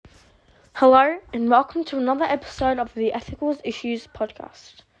Hello and welcome to another episode of the Ethical Issues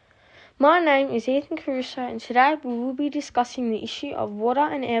podcast. My name is Ethan Caruso and today we will be discussing the issue of water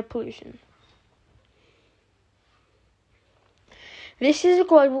and air pollution. This is a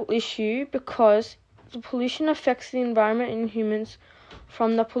global issue because the pollution affects the environment and humans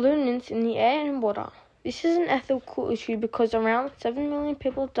from the pollutants in the air and water. This is an ethical issue because around 7 million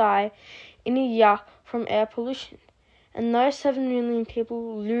people die in a year from air pollution, and those 7 million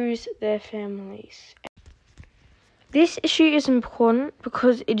people lose their families. This issue is important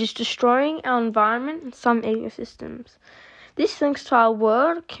because it is destroying our environment and some ecosystems. This links to our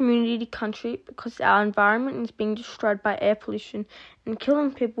world, community, country because our environment is being destroyed by air pollution and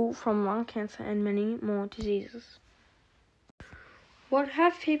killing people from lung cancer and many more diseases. What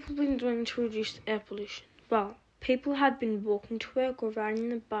have people been doing to reduce air pollution? Well, people have been walking to work or riding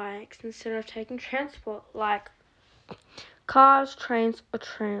their bikes instead of taking transport like cars, trains, or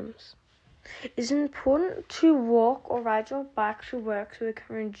trams. It is important to walk or ride your bike to work so we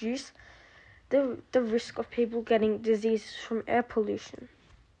can reduce the risk of people getting diseases from air pollution.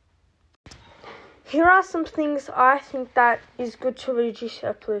 Here are some things I think that is good to reduce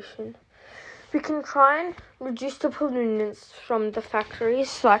air pollution. We can try and reduce the pollutants from the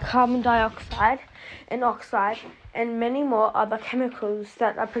factories like carbon dioxide and oxide and many more other chemicals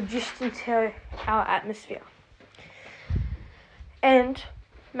that are produced into our atmosphere. And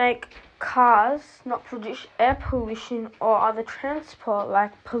make cars not produce air pollution or other transport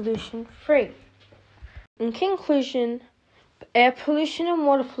like pollution free. In conclusion, air pollution and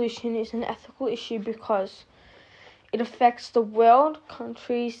water pollution is an ethical issue because it affects the world,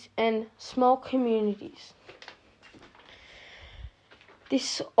 countries, and small communities.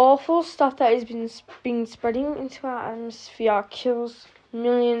 This awful stuff that has been spreading into our atmosphere kills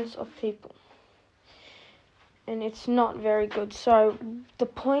millions of people. And it's not very good. So the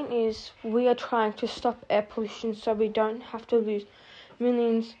point is we are trying to stop air pollution so we don't have to lose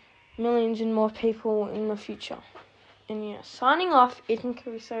millions and more people in the future. And signing off, Ethan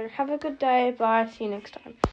Caruso. Have a good day. Bye. See you next time.